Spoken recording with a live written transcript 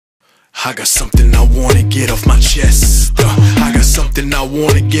I got something I wanna get off my chest. I got something I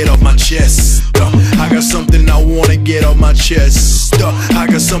wanna get off my chest. I got something I wanna get off my chest. I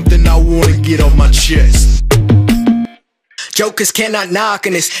got something I wanna get off my chest. Jokers cannot knock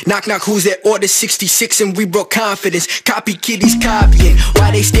on this. Knock knock, who's that? Order 66 and we broke confidence. Copy kiddies copying,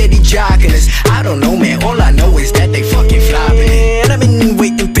 why they steady jocking us? I don't know, man, all I know is that they fucking flopping it. And I've been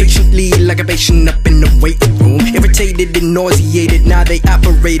waiting patiently like a patient up in the waiting room. Irritated and nauseated, now they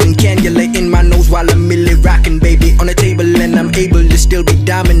operating. Cannulating my nose while I'm milli rocking, baby, on the table. And I'm able to still be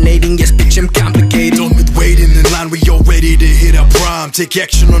dominating. Yes, bitch, I'm complicated. Done with waiting in line, we all ready to hit our prime. Take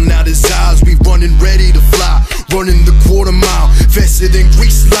action on our desires, we running ready to fly. Running the quarter mile, faster than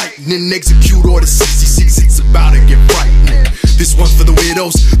grease lightning. Execute order 66, it's about to get frightening. This one's for the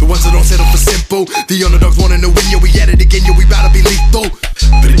weirdos, the ones that don't settle for simple. The underdogs wanting to win, yeah, we at it again, yeah, we bout to be lethal.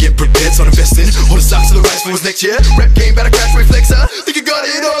 Better get prepared, start investing. All the stocks to the rise for us next year. Rap game, better crash, reflex, think you got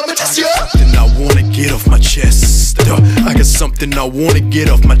it all, I'ma test ya. I got something I wanna get off my chest. I got something I wanna get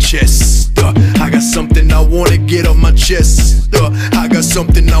off my chest. I got something I wanna get off my chest. I got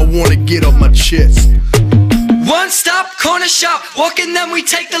something I wanna get off my chest. One stop, corner shop, walk in then we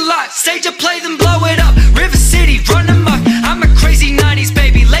take the lot. Stage a play then blow it up, River City, run amok. I'm a crazy 90s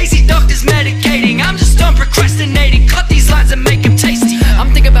baby, lazy doctors medicating. I'm just done procrastinating, cut these lines and make them tasty.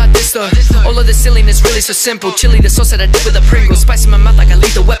 I'm thinking about this though, all of this silliness really so simple. Chili, the sauce that I did with the Pringles, spice in my mouth like a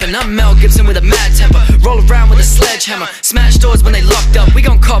lethal weapon. I'm Mel Gibson with a mad temper, roll around with a sledgehammer. Smash doors when they locked up, we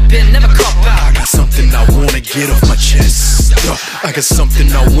gon' cop in, never cop out. I got something I wanna get off my chest. I got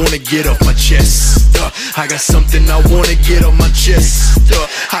something I wanna get off my chest. I got something I wanna get off my chest.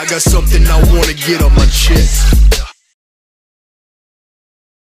 I got something I wanna get off my chest.